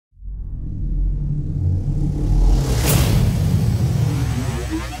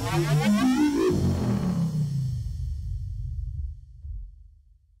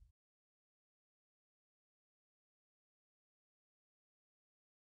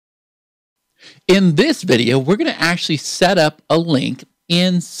In this video, we're going to actually set up a link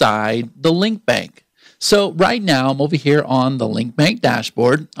inside the LinkBank. So right now, I'm over here on the LinkBank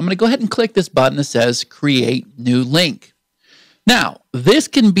dashboard. I'm going to go ahead and click this button that says Create New Link. Now, this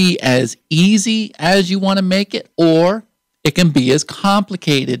can be as easy as you want to make it, or it can be as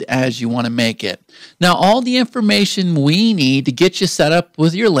complicated as you want to make it. Now, all the information we need to get you set up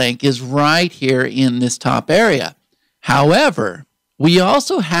with your link is right here in this top area. However, we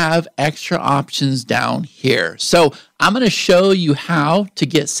also have extra options down here. So I'm going to show you how to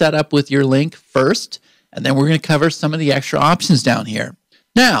get set up with your link first, and then we're going to cover some of the extra options down here.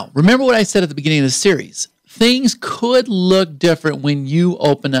 Now, remember what I said at the beginning of the series. Things could look different when you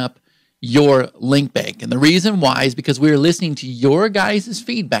open up your LinkBank. And the reason why is because we are listening to your guys'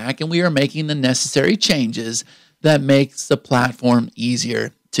 feedback and we are making the necessary changes that makes the platform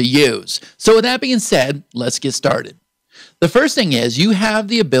easier to use. So with that being said, let's get started. The first thing is you have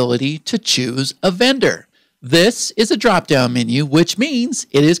the ability to choose a vendor. This is a drop-down menu, which means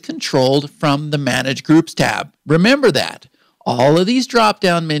it is controlled from the Manage Groups tab. Remember that. All of these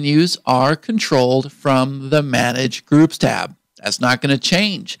drop-down menus are controlled from the Manage Groups tab. That's not going to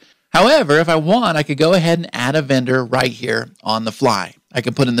change. However, if I want, I could go ahead and add a vendor right here on the fly. I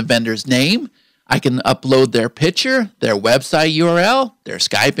can put in the vendor's name. I can upload their picture, their website URL, their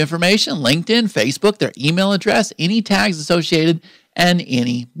Skype information, LinkedIn, Facebook, their email address, any tags associated, and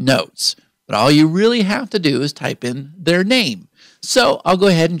any notes. But all you really have to do is type in their name. So I'll go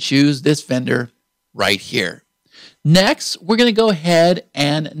ahead and choose this vendor right here. Next, we're going to go ahead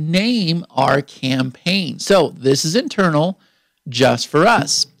and name our campaign. So this is internal just for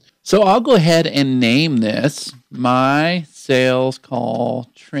us. So I'll go ahead and name this My Sales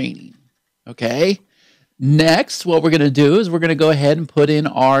Call Training. Okay. Next, what we're going to do is we're going to go ahead and put in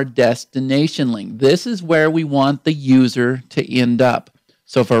our destination link. This is where we want the user to end up.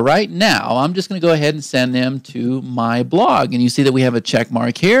 So for right now, I'm just going to go ahead and send them to my blog. And you see that we have a check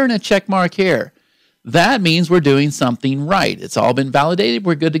mark here and a check mark here. That means we're doing something right. It's all been validated.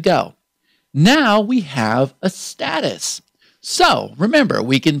 We're good to go. Now we have a status. So remember,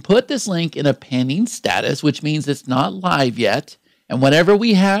 we can put this link in a pending status, which means it's not live yet. And whatever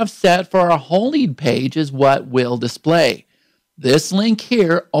we have set for our home lead page is what will display. This link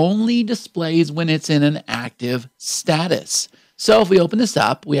here only displays when it's in an active status. So if we open this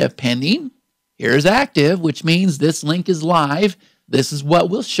up, we have pending. Here's active, which means this link is live. This is what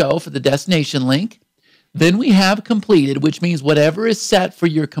we'll show for the destination link. Then we have completed, which means whatever is set for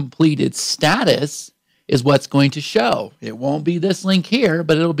your completed status is what's going to show. It won't be this link here,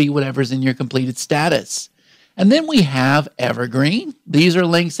 but it'll be whatever's in your completed status. And then we have evergreen. These are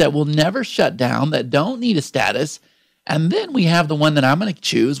links that will never shut down, that don't need a status. And then we have the one that I'm going to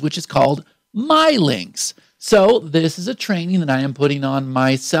choose, which is called My Links. So this is a training that I am putting on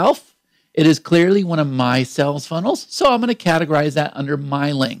myself. It is clearly one of my sales funnels. So I'm going to categorize that under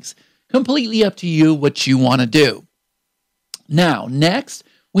My Links. Completely up to you what you want to do. Now, next,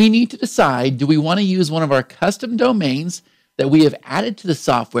 we need to decide, do we want to use one of our custom domains that we have added to the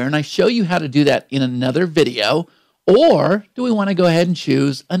software, and I show you how to do that in another video, or do we want to go ahead and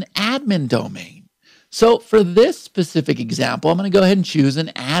choose an admin domain? So for this specific example, I'm going to go ahead and choose an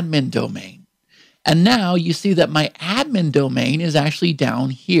admin domain. And now you see that my admin domain is actually down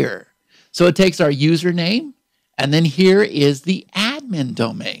here. So it takes our username, and then here is the admin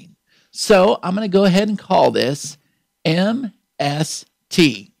domain. So I'm going to go ahead and call this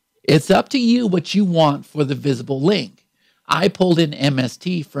MST. It's up to you what you want for the visible link. I pulled in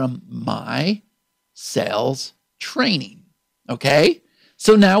MST from My Sales Training. Okay?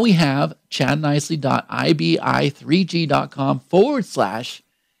 So now we have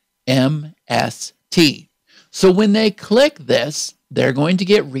chadnicely.ibi3g.com/MST. So when they click this, they're going to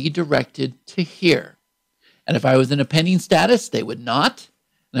get redirected to here. And if I was in a pending status, they would not.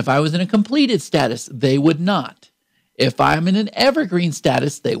 And if I was in a completed status, they would not. If I'm in an evergreen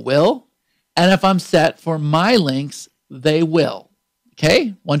status, they will. And if I'm set for my links, they will.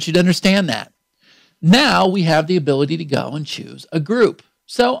 Okay? Want you to understand that. Now we have the ability to go and choose a group.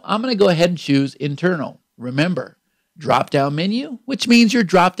 So I'm going to go ahead and choose internal. Remember, drop-down menu, which means your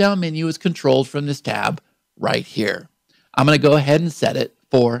drop-down menu is controlled from this tab right here. I'm going to go ahead and set it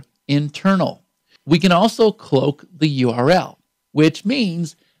for internal. We can also cloak the URL, which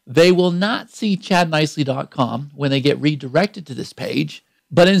means they will not see chadnicely.com when they get redirected to this page,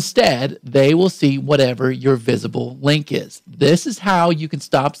 but instead they will see whatever your visible link is. This is how you can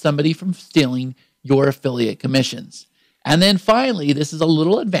stop somebody from stealing your affiliate commissions. And then finally, this is a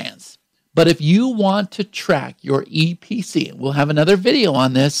little advanced, but if you want to track your EPC, and we'll have another video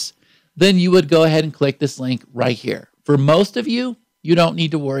on this, then you would go ahead and click this link right here. For most of you, you don't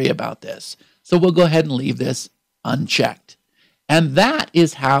need to worry about this. So we'll go ahead and leave this unchecked. And that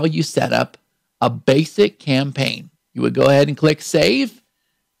is how you set up a basic campaign. You would go ahead and click Save,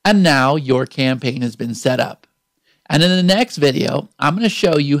 and now your campaign has been set up. And in the next video, I'm going to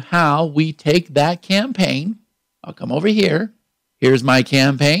show you how we take that campaign. I'll come over here. Here's my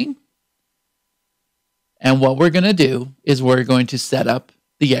campaign. And what we're going to do is we're going to set up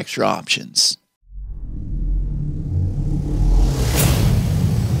the extra options.